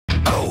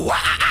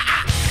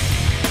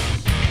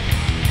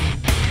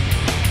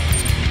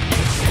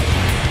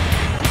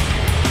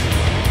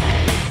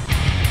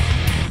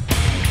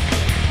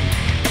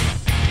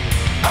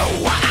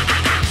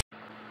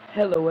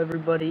Hello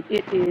everybody,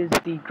 it is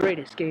the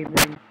greatest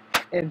gaming,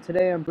 and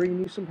today I'm bringing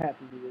you some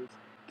happy news.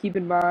 Keep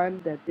in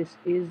mind that this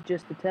is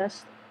just a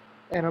test,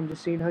 and I'm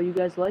just seeing how you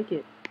guys like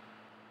it.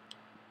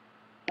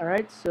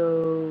 Alright,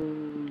 so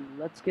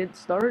let's get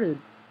started.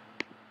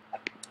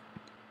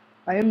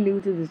 I am new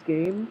to this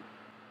game.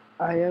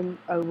 I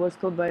was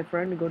told by a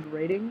friend to go to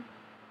rating.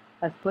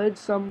 I've played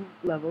some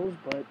levels,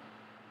 but you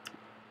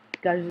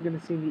guys are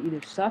gonna see me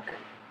either suck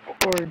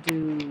or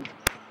do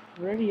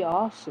pretty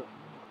awesome.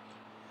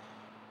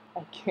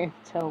 I can't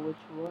tell which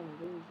one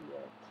it is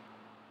yet.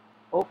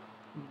 Oh,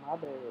 my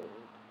bad.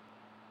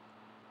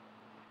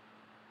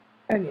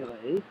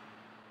 Anyway,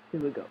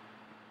 here we go.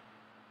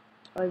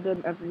 I've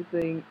done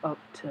everything up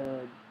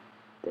to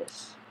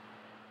this.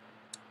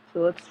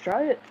 So let's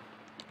try it.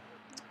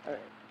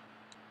 Alright.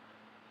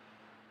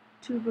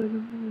 2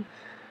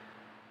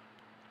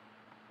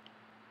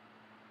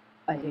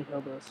 by I hate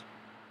elbows.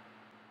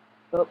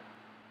 Oh.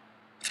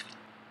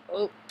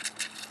 Oh.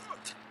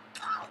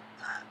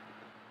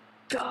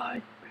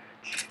 Die,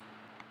 bitch.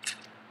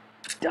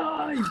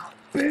 Die,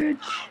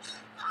 bitch.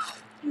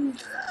 You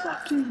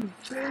fucking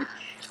bitch.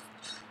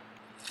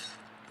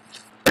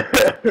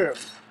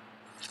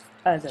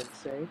 As I'm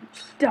saying,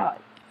 die.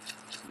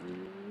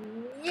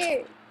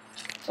 Yeah.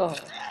 Oh.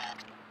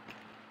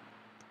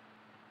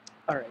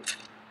 Alright.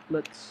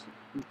 Let's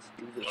do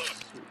this.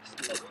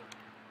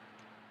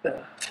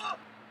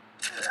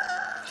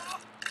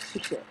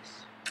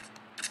 Success.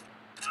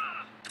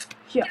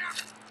 Yeah.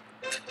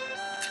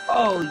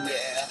 Oh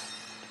yeah.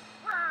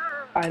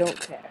 I don't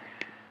care.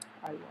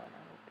 I don't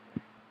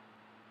care.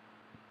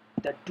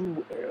 The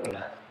duel.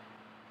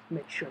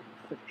 Make sure you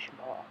finish him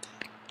off.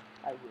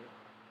 I will.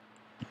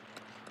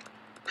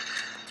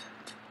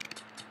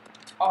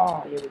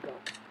 Oh, here we go.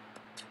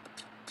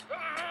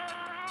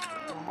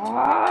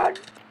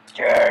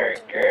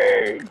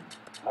 HADOUKEN!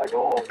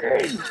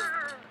 HADOUKEN!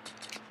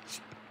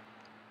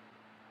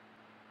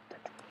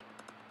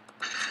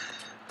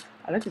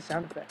 I like the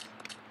sound effects.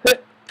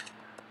 Hit!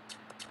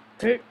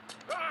 Hit!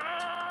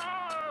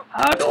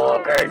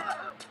 HADOUKEN!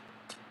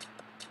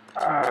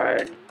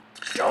 HADOUKEN!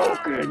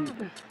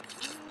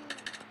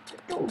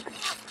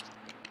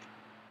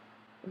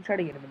 I'm trying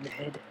to get him in the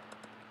head.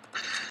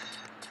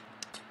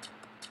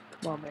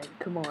 Come on, man.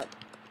 Come on.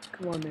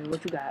 Come on, man.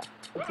 What you got?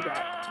 What you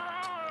got?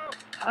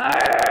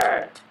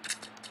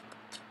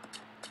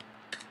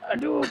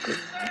 HADOUKEN!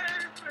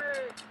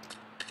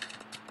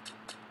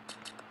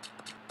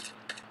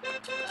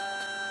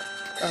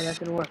 Oh, that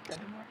didn't work. That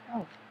didn't work.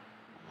 Oh.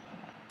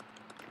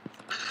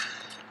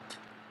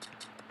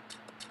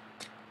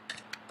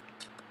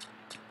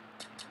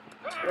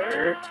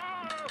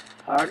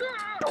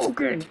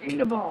 HADOUKEN in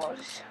the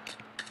balls.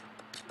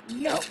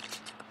 No.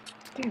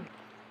 Damn it.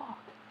 Fuck.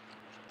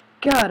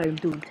 God, I'm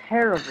doing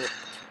terrible.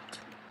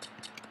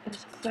 That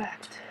is a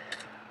fact.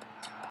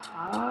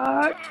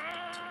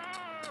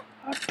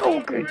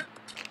 HADOUKEN.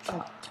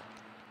 Oh,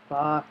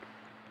 fuck.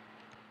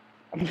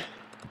 I'm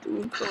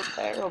doing so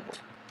terrible.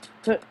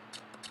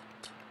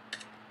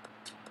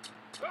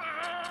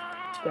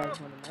 Guys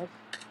wanna mess?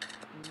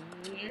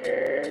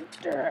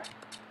 Yeah.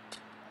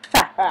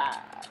 Haha.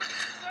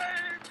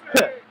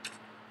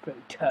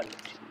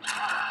 Fatality.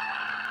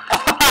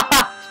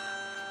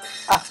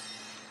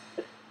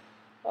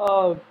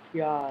 Oh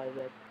god,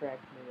 that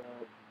cracked me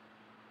up.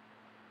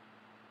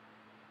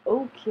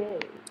 Okay.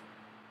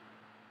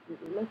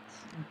 Let's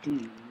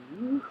do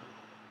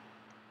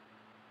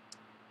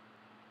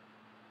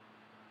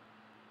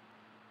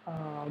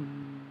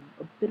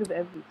a bit of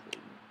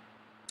everything.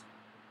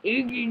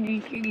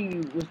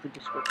 Iggy was the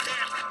description.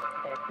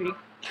 Epic.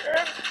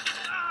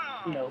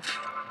 Nope.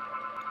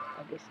 I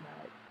guess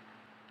not.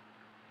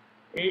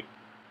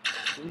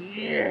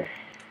 Yeah.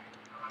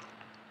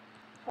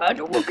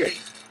 HADOUKEN.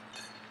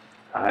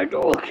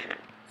 HADOUKEN.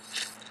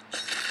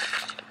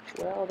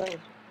 Well, that was.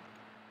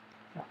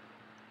 No.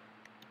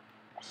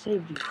 I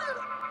saved you.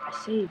 I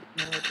saved.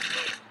 No.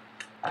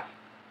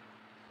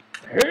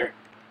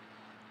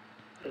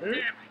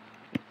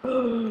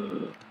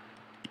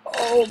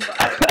 Oh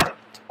my.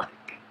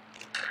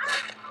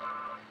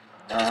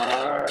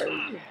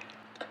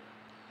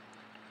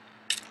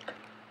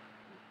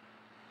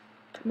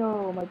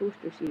 No, my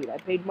booster seed. I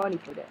paid money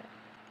for that.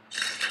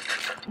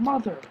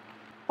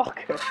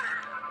 Motherfucker.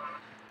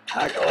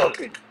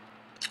 HADOUKEN.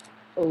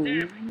 Oh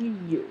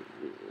yeah.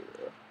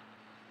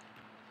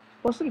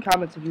 Post in the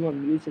comments if you want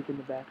music in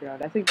the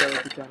background. I think that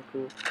would be kind of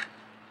cool.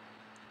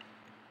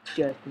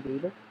 Justin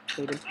Bieber.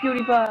 Hayden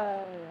PewDiePie.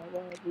 I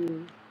love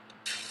you.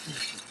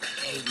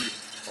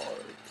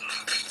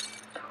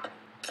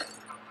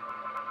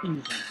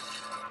 Easy.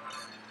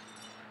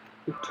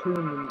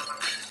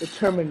 The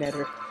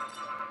Terminator.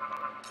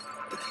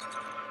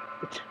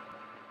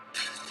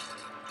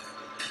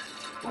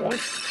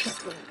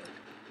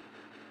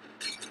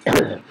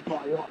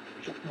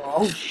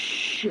 Oh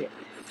shit.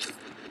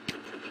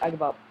 I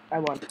give up. I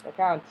won. It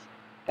counts.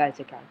 Guys,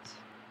 it counts.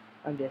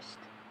 I'm just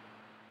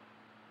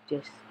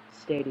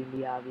stating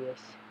the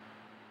obvious.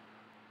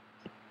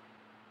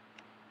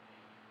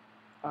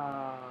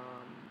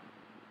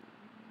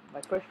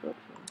 My first rope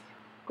swings.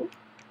 Cool.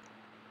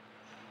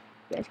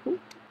 That's cool.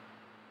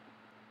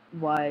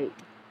 Why?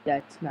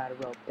 That's not a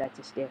rope. That's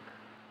a stick.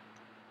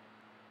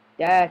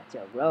 That's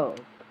a rope.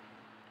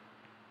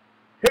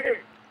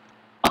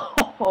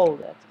 Oh,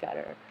 that's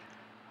gotta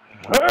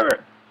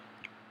hurt.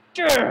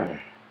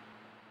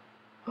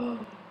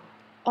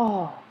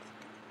 Oh,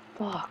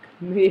 fuck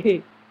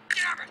me.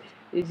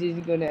 This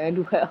isn't gonna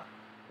end well.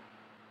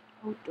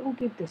 Oh, don't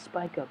give the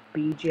spike up,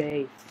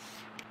 BJ.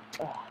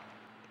 Ugh.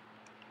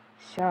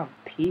 Some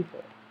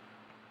people.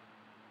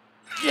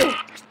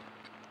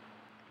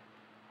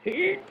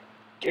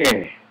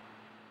 HADOUKEN.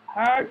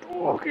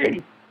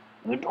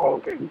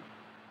 HADOUKEN.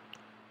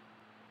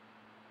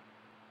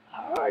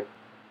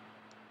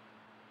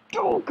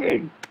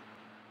 HADOUKEN.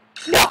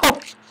 No!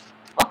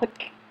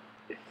 Fuck.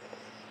 Here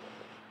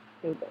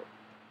we go.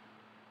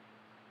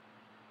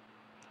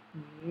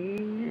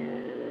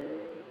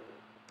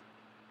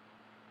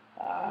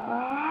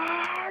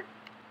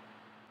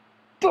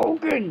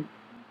 HADOUKEN.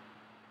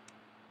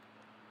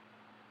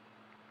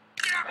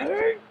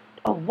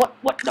 Oh, what?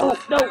 No,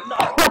 no, no!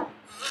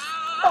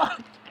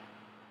 Fuck.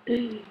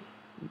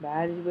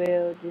 Might as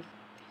well just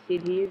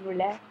sit here and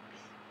relax.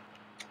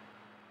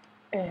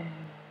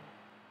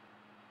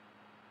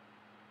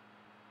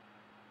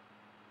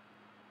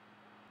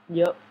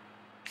 Yep.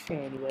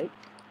 Anyway,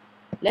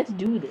 let's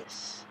do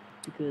this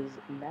because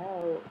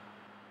now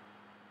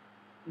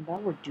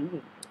we're doing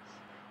this.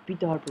 Beat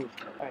the hard proof.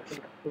 Alright, here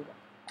we go.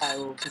 I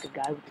will pick a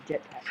guy with a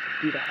jetpack to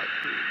beat a hard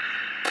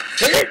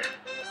proof.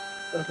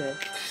 Okay.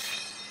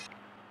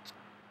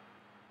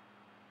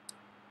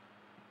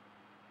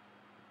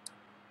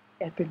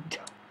 Epic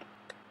dump.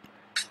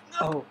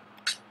 Oh,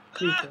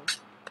 please don't.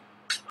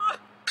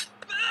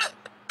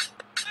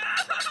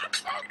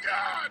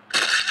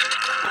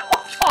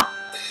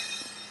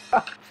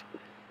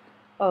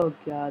 Oh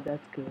god,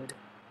 that's good.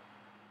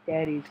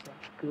 That is some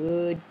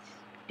good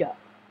stuff.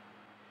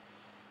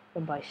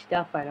 And by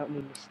stuff, I don't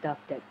mean the stuff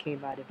that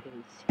came out of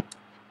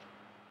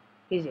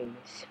his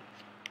anus.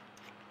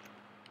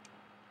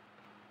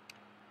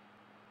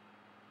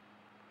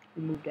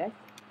 Remove that?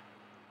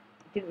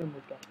 It didn't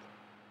remove that.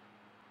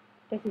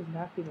 That is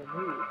not being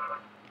removed.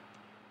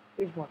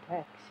 Here's more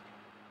text.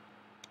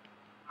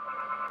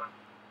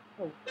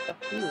 Oh,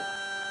 fuck you.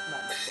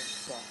 Not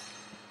this one,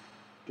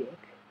 dick.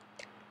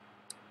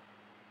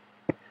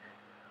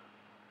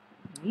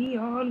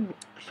 Neon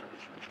ropes.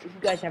 If you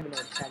guys haven't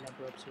noticed, I love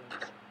rope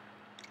swings.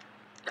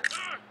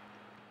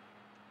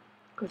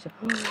 Cause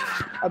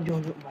I'm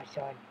doing it with my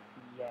son.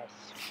 Yes.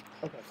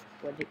 Okay.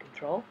 What's it?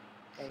 Control?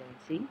 And then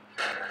C.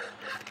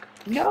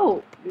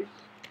 No. There's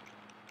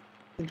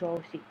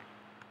Control C.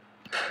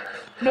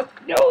 No.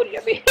 No.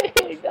 I mean,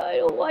 I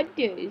don't want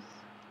this.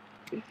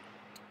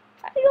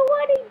 I don't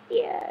want it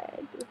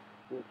yet.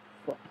 Oh,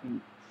 fuck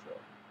you, son.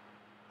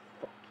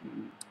 Fuck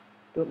you.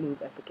 Don't move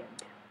Epic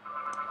End.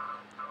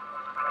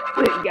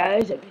 Wait,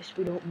 guys, I guess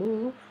we don't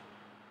move.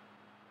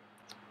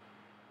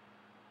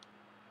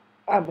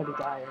 I'm gonna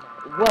die now.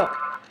 Whoa!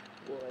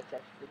 Whoa, that's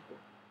actually pretty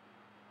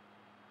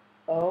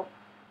cool. Oh,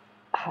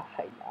 I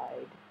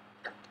lied.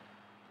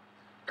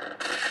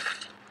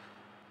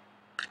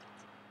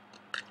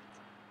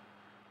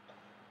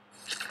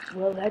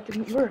 Well, that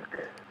didn't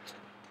work.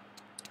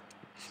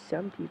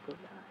 Some people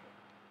die.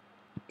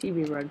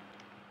 TV run.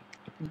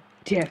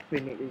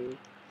 Definitely.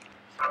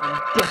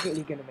 I'm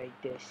definitely gonna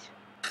make this.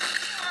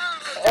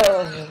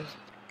 Oh.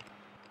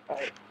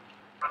 Alright.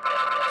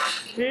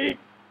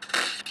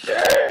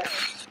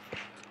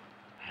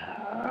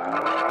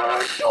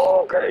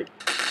 HADOUKEN!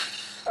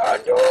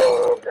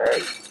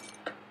 HADOUKEN!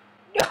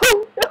 No!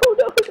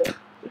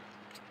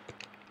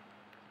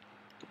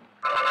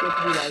 What to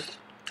be like?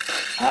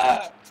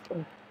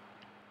 HADOUKEN!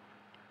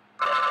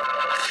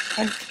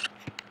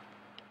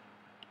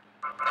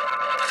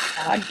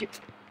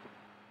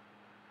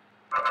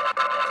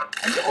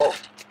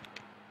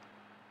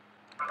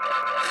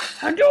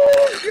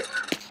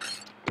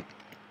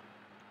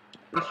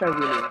 Let's try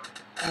really.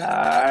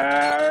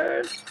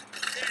 HADOUKEN!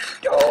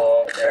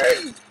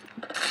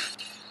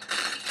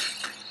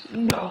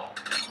 No!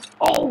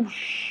 Oh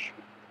shit!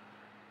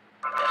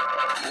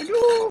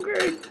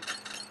 HADOUKEN!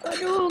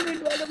 HADOUKEN,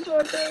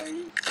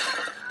 motherfuckers!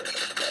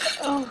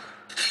 Oh!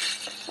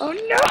 Oh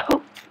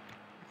no!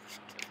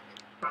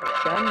 Okay,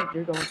 son,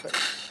 you're going first.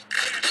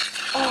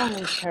 Oh, that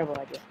was a terrible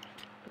idea.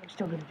 But I'm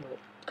still gonna do it.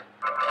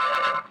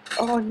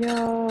 Oh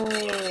no!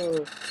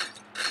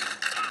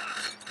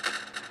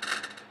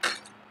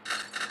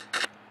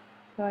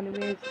 Trying to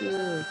miss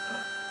you.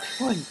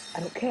 Fun! I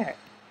don't care.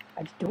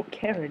 I just don't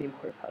care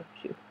anymore about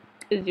you.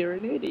 Because you're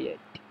an idiot.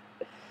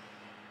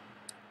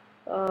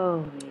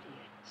 Oh,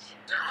 idiots.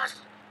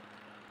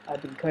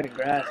 I've been cutting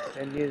grass for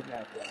 10 years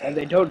now, and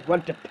they don't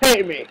want to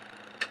pay me!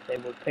 They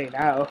will pay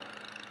now.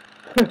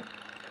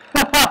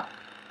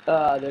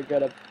 Ah, they're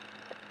gonna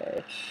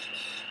pay.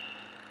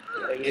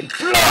 Going in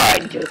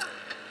blind!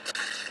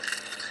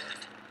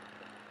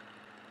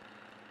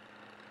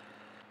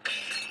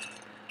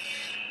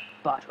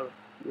 Bottle,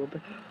 you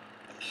open.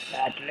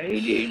 That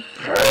lady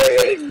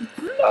paid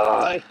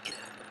blood!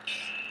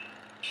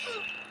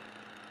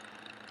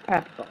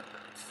 Happy Bug.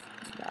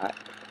 Not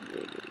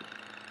really.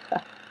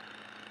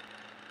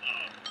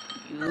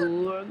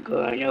 You are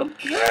gonna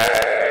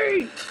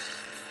pay!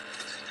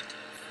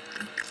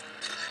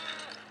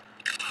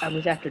 I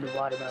was after the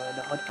watermelon.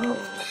 Oh,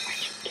 I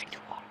should get the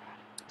watermelon.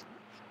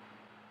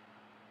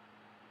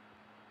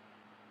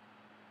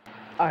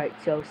 Alright,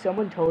 so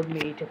someone told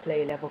me to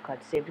play a level called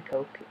Save the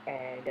Coke,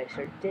 and I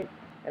searched it,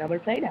 and I'm gonna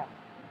play now.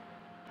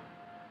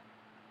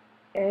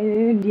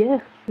 And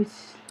yeah,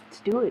 let's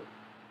do it.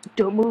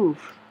 Don't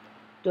move.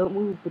 Don't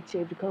move, but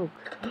save the Coke.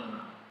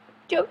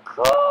 The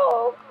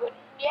Coke!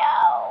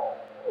 No!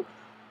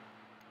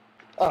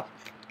 Oh,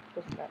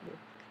 doesn't that move?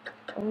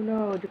 Oh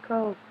no, the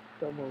Coke.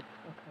 Don't move.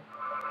 Okay.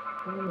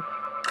 Don't move.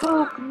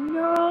 Coke,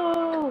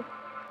 no!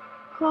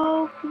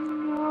 Coke,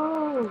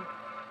 no!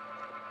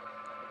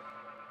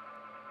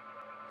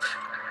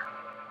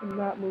 I'm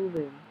not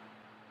moving.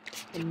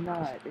 I'm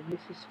not, and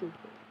this is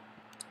stupid.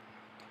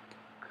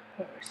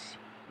 Curse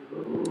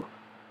you.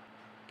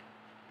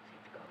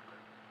 Save the Coke.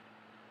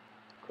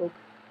 Coke.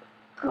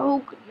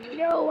 Coke,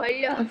 no,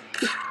 I love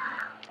you.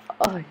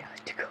 Oh, I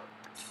love the Coke.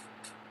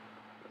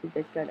 I think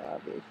that's kind of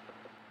obvious.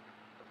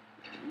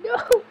 No!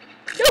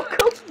 No,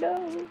 Coke,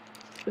 no!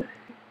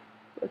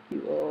 Fuck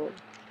you all.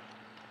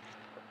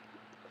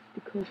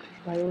 The Coke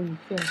is my only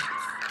friend.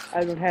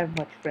 I don't have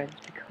much friends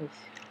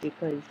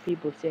because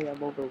people say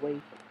I'm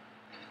overweight.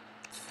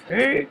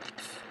 Hey!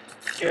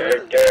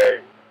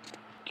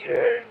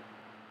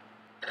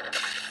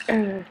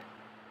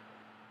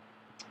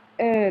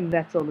 And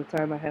that's all the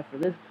time I have for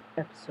this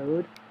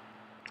episode.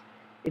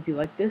 If you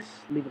like this,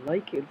 leave a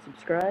like and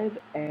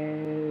subscribe,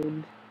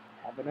 and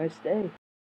have a nice day.